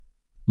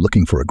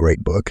Looking for a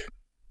great book?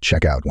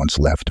 Check out Once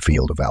Left,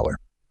 Field of Valor.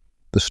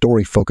 The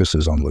story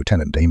focuses on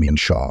Lieutenant Damien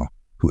Shaw,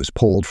 who is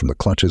pulled from the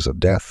clutches of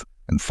death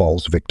and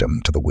falls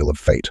victim to the will of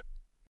fate.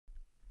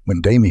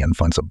 When Damien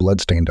finds a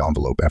blood-stained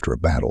envelope after a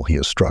battle, he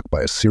is struck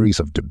by a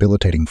series of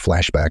debilitating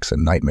flashbacks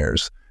and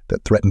nightmares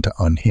that threaten to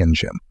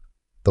unhinge him.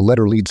 The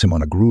letter leads him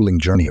on a grueling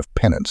journey of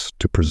penance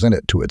to present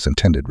it to its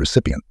intended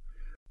recipient.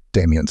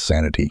 Damien's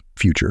sanity,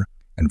 future,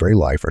 and very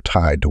life are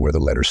tied to where the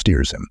letter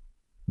steers him.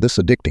 This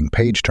addicting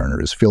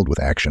page-turner is filled with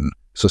action,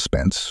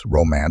 suspense,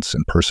 romance,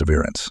 and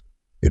perseverance.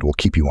 It will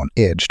keep you on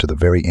edge to the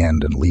very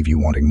end and leave you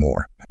wanting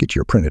more. Get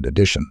your printed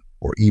edition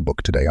or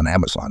ebook today on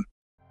Amazon.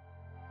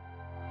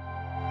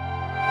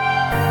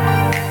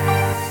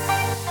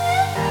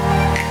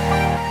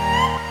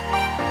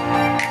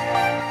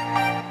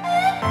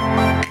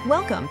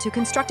 Welcome to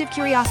Constructive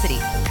Curiosity,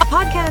 a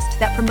podcast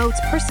that promotes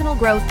personal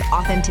growth,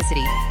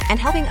 authenticity, and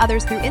helping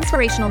others through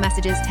inspirational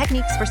messages,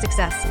 techniques for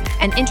success,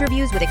 and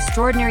interviews with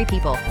extraordinary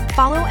people.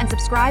 Follow and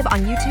subscribe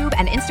on YouTube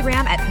and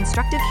Instagram at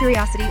Constructive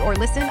Curiosity or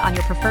listen on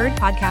your preferred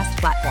podcast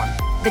platform.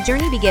 The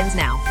journey begins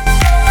now.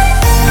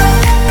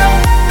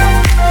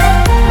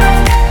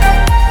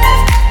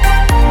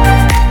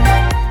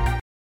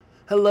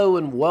 Hello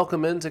and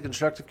welcome into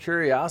Constructive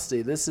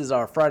Curiosity. This is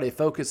our Friday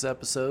Focus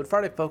episode.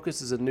 Friday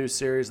Focus is a new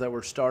series that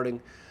we're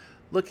starting,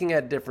 looking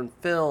at different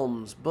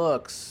films,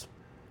 books,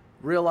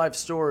 real-life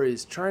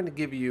stories, trying to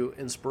give you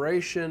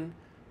inspiration,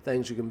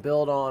 things you can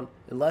build on,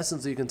 and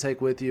lessons that you can take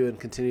with you and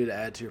continue to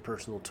add to your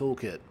personal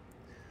toolkit.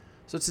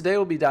 So today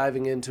we'll be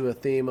diving into a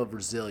theme of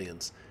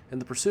resilience. And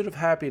The Pursuit of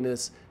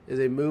Happiness is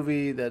a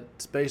movie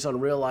that's based on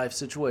real-life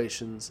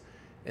situations,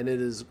 and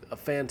it is a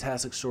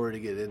fantastic story to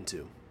get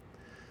into.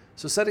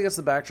 So set against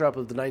the backdrop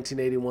of the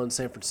 1981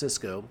 San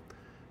Francisco,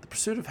 The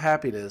Pursuit of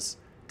Happiness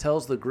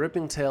tells the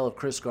gripping tale of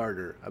Chris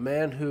Gardner, a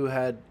man who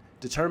had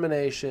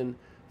determination,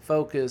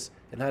 focus,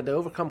 and had to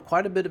overcome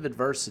quite a bit of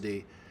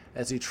adversity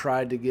as he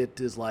tried to get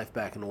his life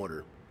back in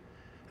order.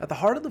 At the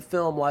heart of the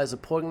film lies a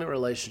poignant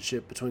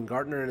relationship between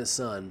Gardner and his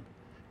son,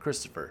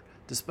 Christopher.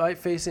 Despite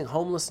facing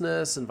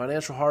homelessness and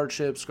financial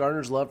hardships,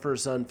 Gardner's love for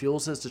his son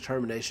fuels his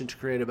determination to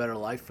create a better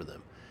life for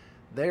them.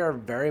 They are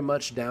very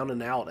much down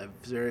and out at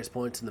various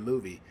points in the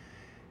movie.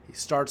 He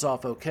starts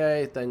off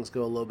okay, things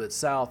go a little bit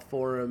south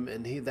for him,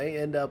 and they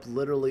end up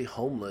literally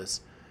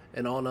homeless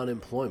and on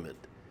unemployment.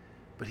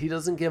 But he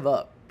doesn't give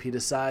up. He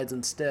decides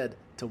instead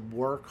to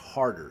work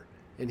harder,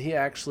 and he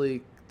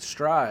actually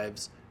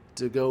strives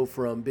to go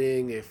from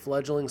being a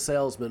fledgling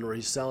salesman where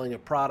he's selling a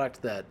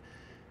product that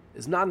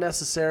is not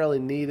necessarily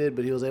needed,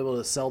 but he was able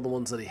to sell the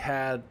ones that he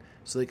had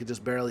so they could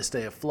just barely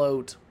stay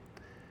afloat.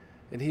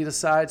 And he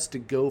decides to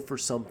go for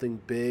something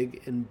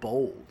big and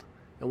bold.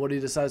 And what he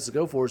decides to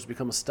go for is to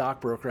become a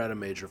stockbroker at a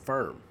major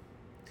firm.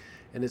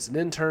 And it's an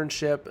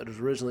internship. It was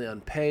originally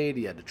unpaid.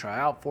 He had to try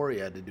out for it. He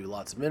had to do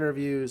lots of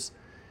interviews.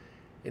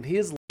 And he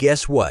is...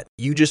 Guess what?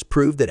 You just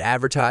proved that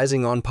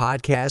advertising on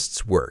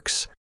podcasts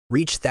works.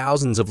 Reach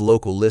thousands of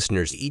local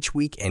listeners each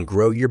week and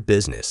grow your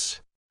business.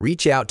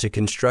 Reach out to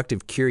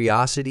Constructive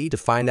Curiosity to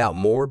find out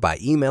more by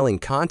emailing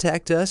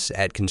contact us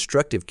at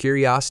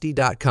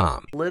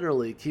constructivecuriosity.com.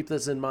 Literally, keep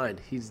this in mind.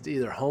 He's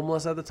either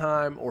homeless at the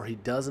time or he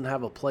doesn't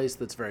have a place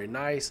that's very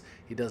nice.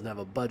 He doesn't have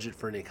a budget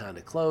for any kind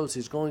of clothes.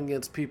 He's going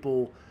against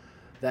people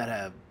that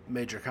have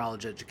major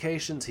college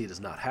educations. He does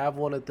not have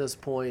one at this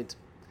point.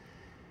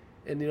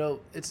 And,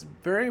 it's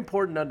very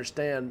important to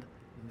understand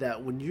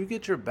that when you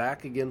get your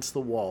back against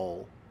the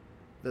wall,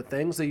 the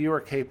things that you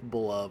are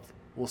capable of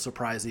will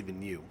surprise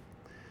even you.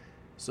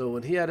 So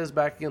when he had his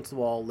back against the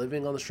wall,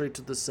 living on the streets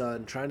with the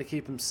son, trying to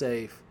keep him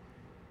safe,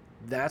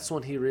 that's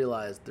when he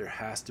realized there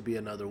has to be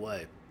another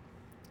way.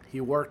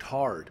 He worked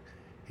hard.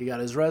 He got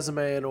his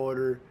resume in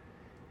order.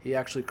 He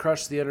actually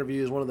crushed the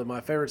interviews. One of my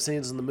favorite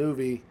scenes in the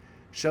movie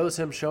shows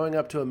him showing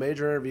up to a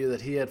major interview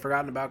that he had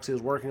forgotten about because he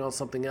was working on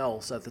something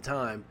else at the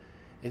time.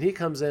 And he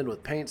comes in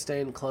with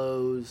paint-stained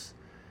clothes,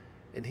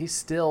 and he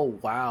still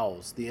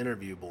wows the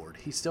interview board.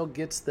 He still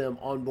gets them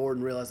on board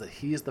and realize that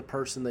he's the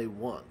person they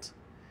want.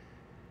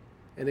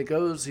 And he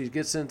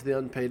gets into the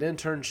unpaid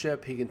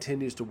internship. He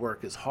continues to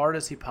work as hard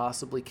as he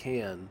possibly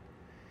can.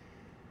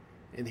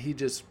 And he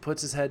just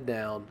puts his head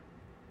down,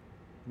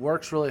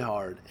 works really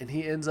hard, and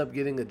he ends up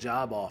getting a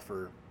job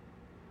offer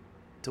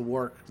to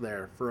work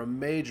there for a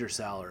major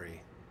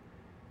salary.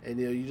 And,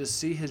 you just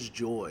see his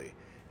joy.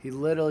 He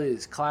literally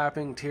is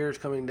clapping, tears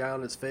coming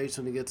down his face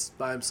when he gets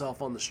by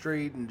himself on the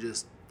street, and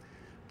just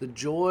the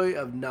joy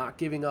of not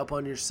giving up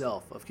on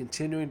yourself, of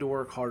continuing to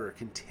work harder,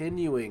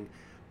 continuing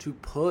to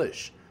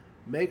push.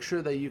 Make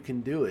sure that you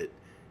can do it.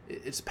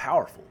 It's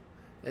powerful.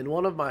 And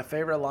one of my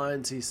favorite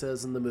lines he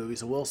says in the movie,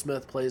 so Will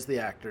Smith plays the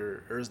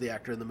actor, or is the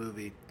actor in the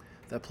movie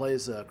that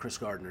plays Chris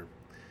Gardner.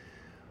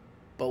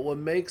 But what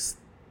makes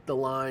the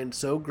line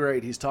so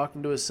great, he's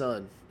talking to his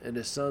son, and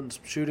his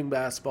son's shooting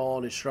basketball,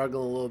 and he's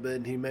struggling a little bit,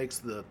 and he makes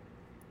the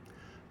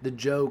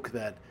joke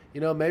that,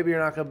 maybe you're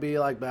not going to be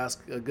like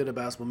good at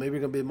basketball. Maybe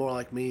you're going to be more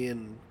like me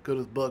and good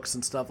with books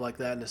and stuff like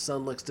that. And his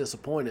son looks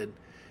disappointed,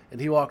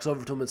 and he walks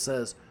over to him and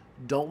says,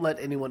 "Don't let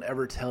anyone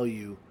ever tell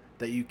you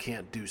that you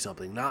can't do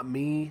something. Not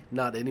me,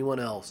 not anyone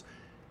else.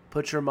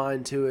 Put your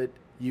mind to it.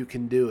 You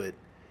can do it.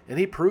 And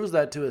he proves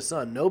that to his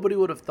son. Nobody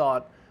would have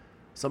thought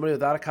somebody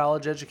without a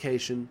college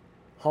education,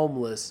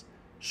 homeless,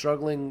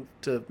 struggling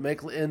to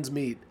make ends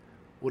meet,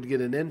 would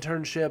get an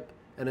internship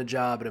and a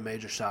job at a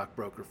major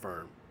stockbroker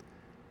firm.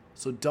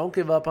 So don't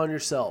give up on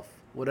yourself.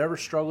 Whatever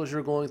struggles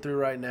you're going through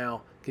right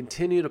now,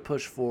 continue to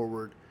push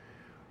forward.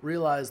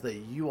 Realize that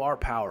you are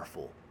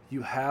powerful.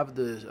 You have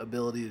the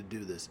ability to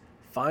do this.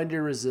 Find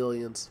your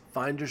resilience,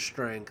 find your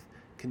strength,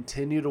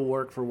 continue to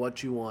work for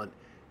what you want,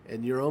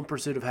 and your own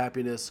pursuit of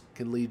happiness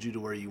can lead you to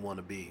where you want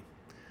to be.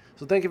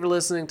 So thank you for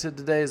listening to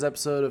today's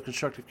episode of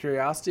Constructive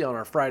Curiosity on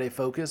our Friday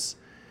Focus.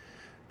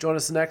 Join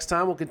us next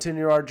time. We'll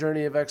continue our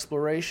journey of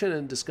exploration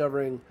and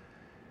discovering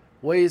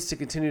ways to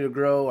continue to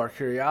grow our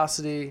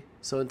curiosity.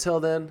 So until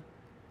then,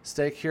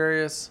 stay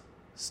curious,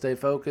 stay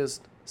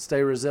focused,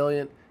 stay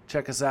resilient.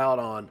 Check us out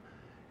on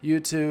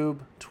YouTube,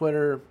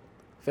 Twitter,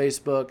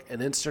 Facebook,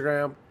 and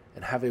Instagram,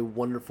 and have a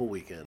wonderful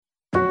weekend.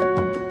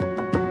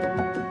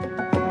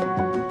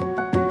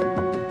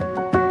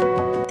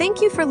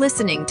 Thank you for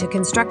listening to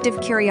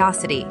Constructive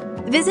Curiosity.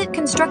 Visit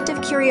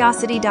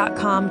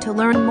constructivecuriosity.com to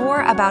learn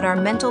more about our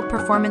mental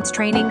performance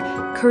training,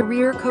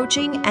 career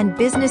coaching, and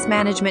business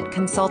management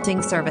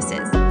consulting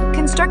services.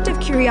 Constructive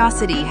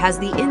Curiosity has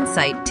the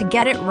insight to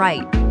get it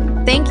right.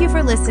 Thank you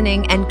for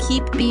listening and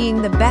keep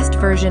being the best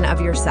version of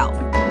yourself.